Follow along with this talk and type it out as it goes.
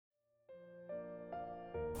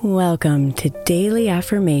Welcome to Daily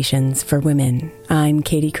Affirmations for Women. I'm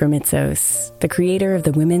Katie Kremitzos, the creator of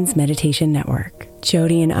the Women's Meditation Network.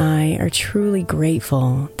 Jody and I are truly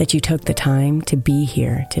grateful that you took the time to be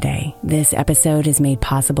here today. This episode is made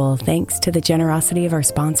possible thanks to the generosity of our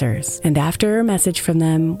sponsors. And after a message from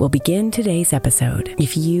them, we'll begin today's episode.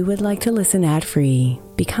 If you would like to listen ad-free,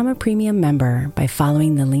 become a premium member by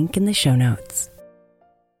following the link in the show notes.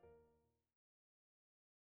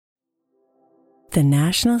 The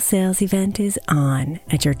national sales event is on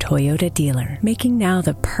at your Toyota dealer, making now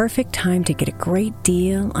the perfect time to get a great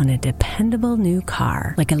deal on a dependable new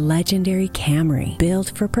car, like a legendary Camry,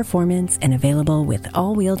 built for performance and available with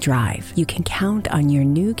all-wheel drive. You can count on your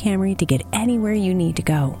new Camry to get anywhere you need to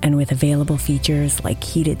go. And with available features like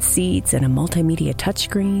heated seats and a multimedia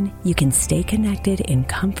touchscreen, you can stay connected in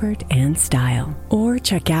comfort and style. Or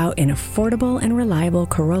check out an affordable and reliable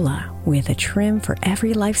Corolla with a trim for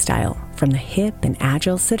every lifestyle, from the hip and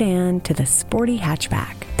agile sedan to the sporty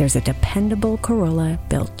hatchback. There's a dependable Corolla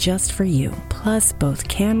built just for you. Plus, both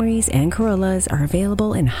Camrys and Corollas are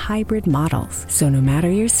available in hybrid models. So no matter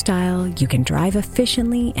your style, you can drive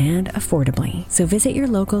efficiently and affordably. So visit your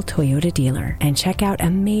local Toyota dealer and check out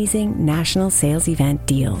amazing national sales event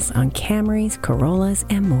deals on Camrys, Corollas,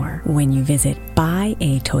 and more when you visit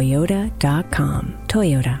buyatoyota.com.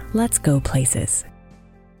 Toyota, let's go places.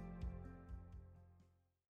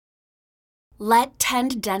 Let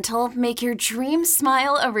Tend Dental make your dream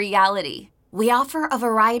smile a reality. We offer a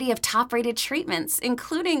variety of top-rated treatments,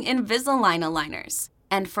 including Invisalign aligners.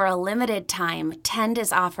 And for a limited time, Tend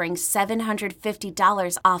is offering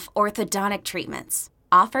 $750 off orthodontic treatments.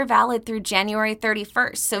 Offer valid through January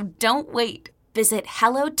 31st, so don't wait. Visit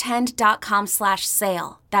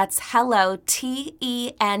hellotend.com/sale. That's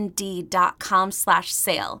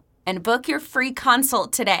hellotend.com/sale. And book your free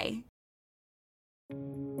consult today.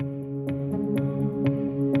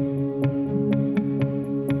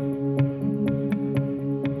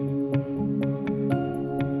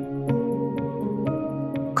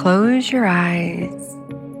 Close your eyes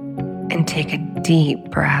and take a deep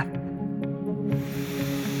breath.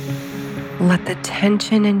 Let the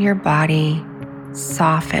tension in your body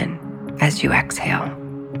soften as you exhale.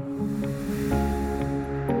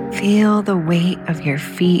 Feel the weight of your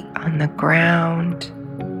feet on the ground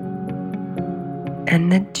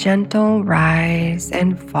and the gentle rise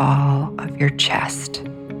and fall of your chest.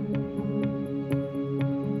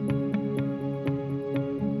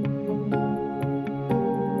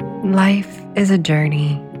 Life is a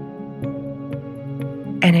journey,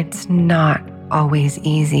 and it's not always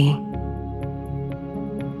easy.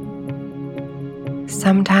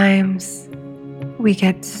 Sometimes we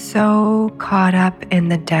get so caught up in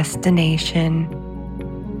the destination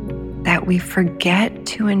that we forget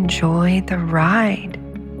to enjoy the ride.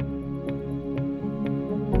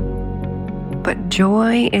 But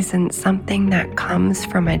joy isn't something that comes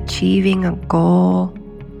from achieving a goal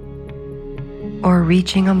or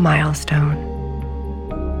reaching a milestone.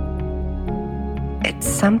 It's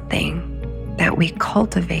something that we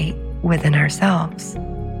cultivate within ourselves,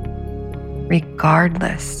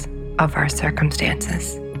 regardless of our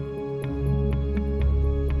circumstances.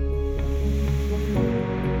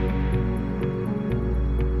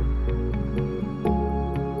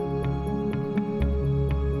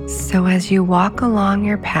 So as you walk along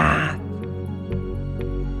your path,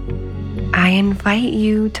 I invite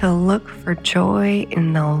you to look for joy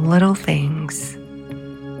in the little things.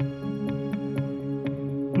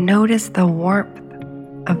 Notice the warmth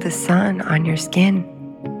of the sun on your skin,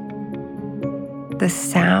 the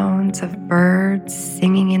sounds of birds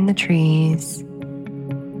singing in the trees,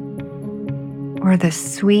 or the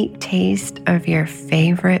sweet taste of your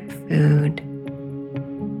favorite food.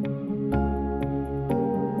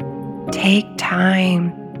 Take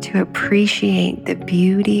time to appreciate the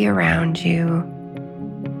beauty around you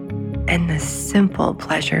and the simple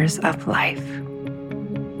pleasures of life.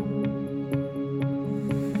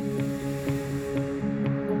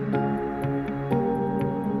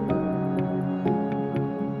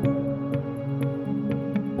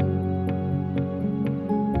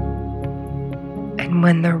 And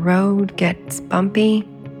when the road gets bumpy,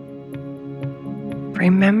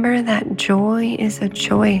 remember that joy is a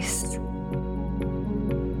choice.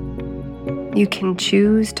 You can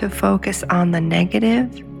choose to focus on the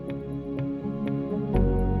negative,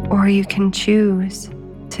 or you can choose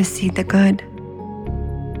to see the good.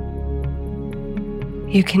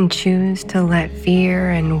 You can choose to let fear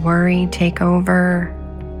and worry take over,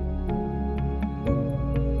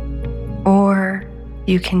 or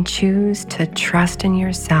you can choose to trust in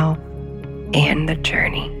yourself and the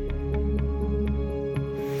journey.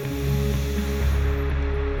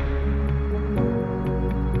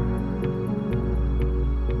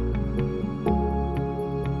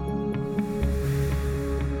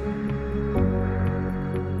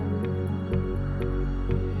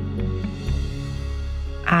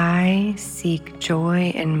 I seek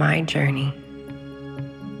joy in my journey.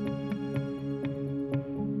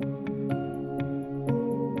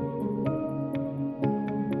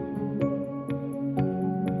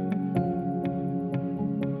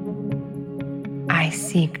 I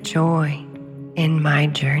seek joy in my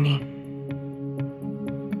journey.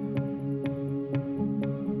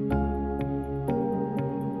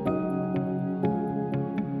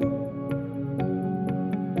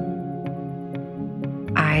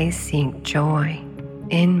 I seek joy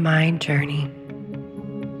in my journey.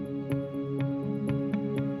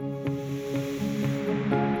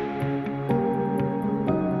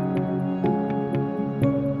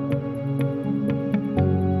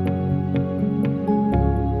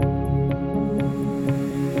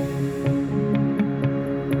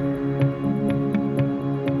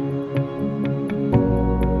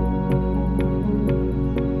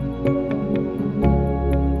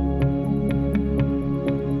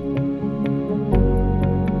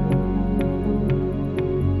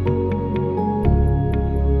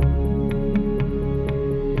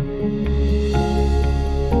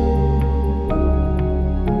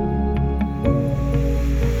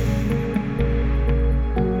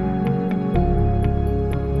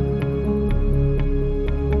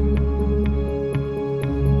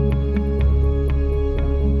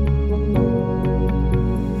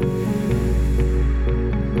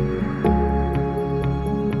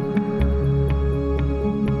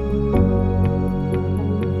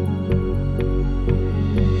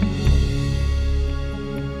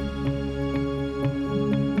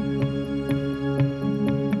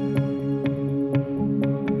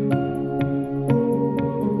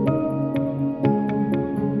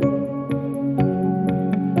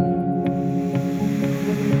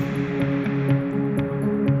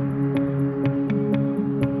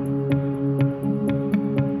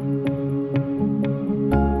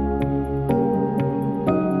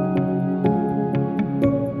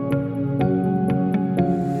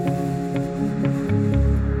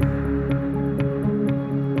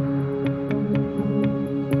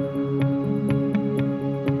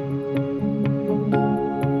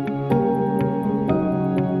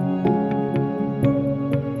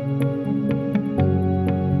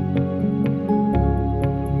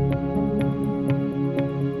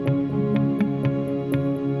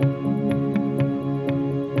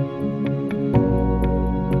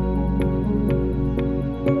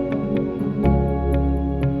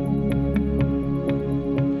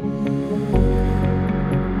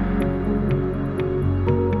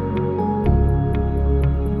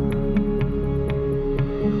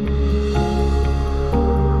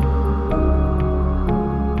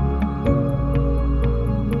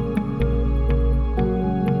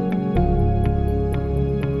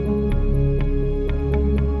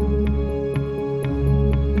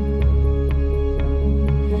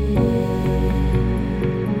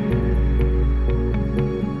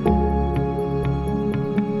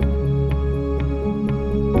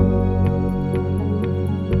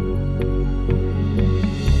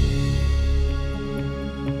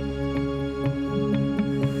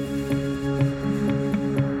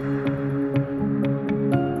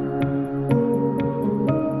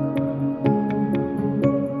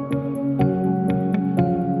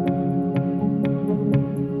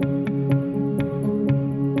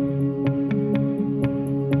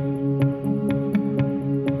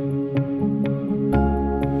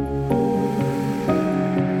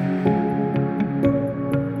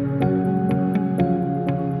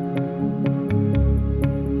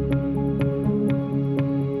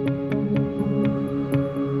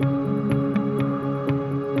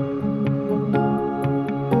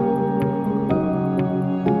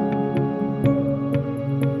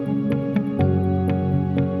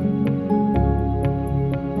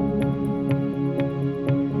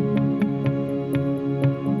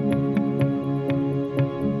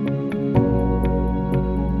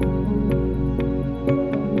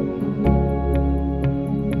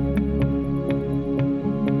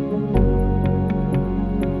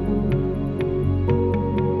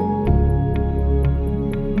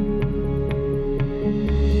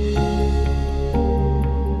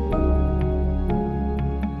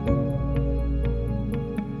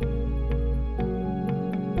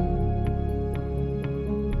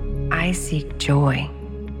 I seek joy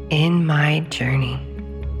in my journey.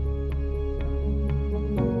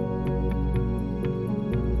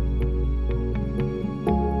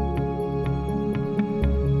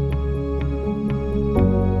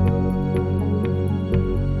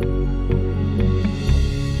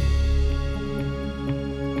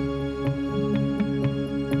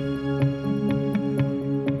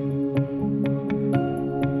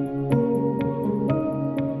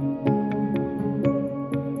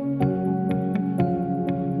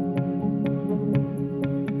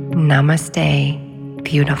 Namaste,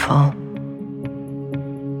 beautiful.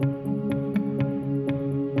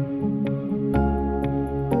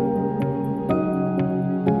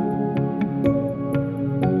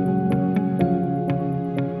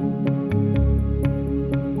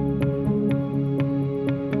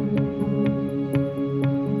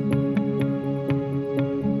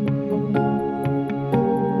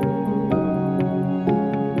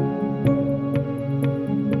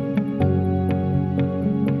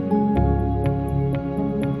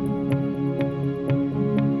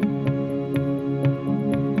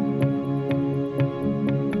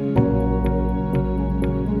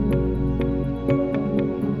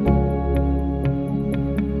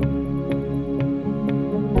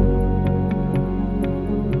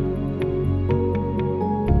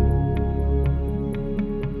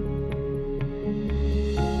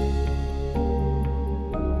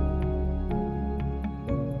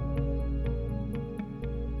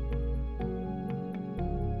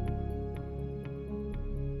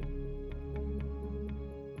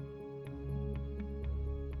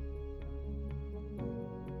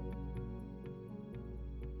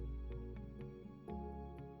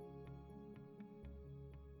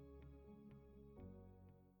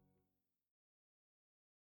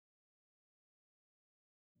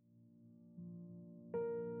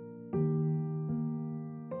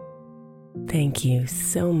 Thank you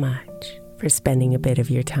so much for spending a bit of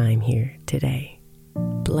your time here today.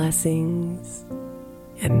 Blessings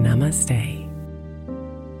and namaste.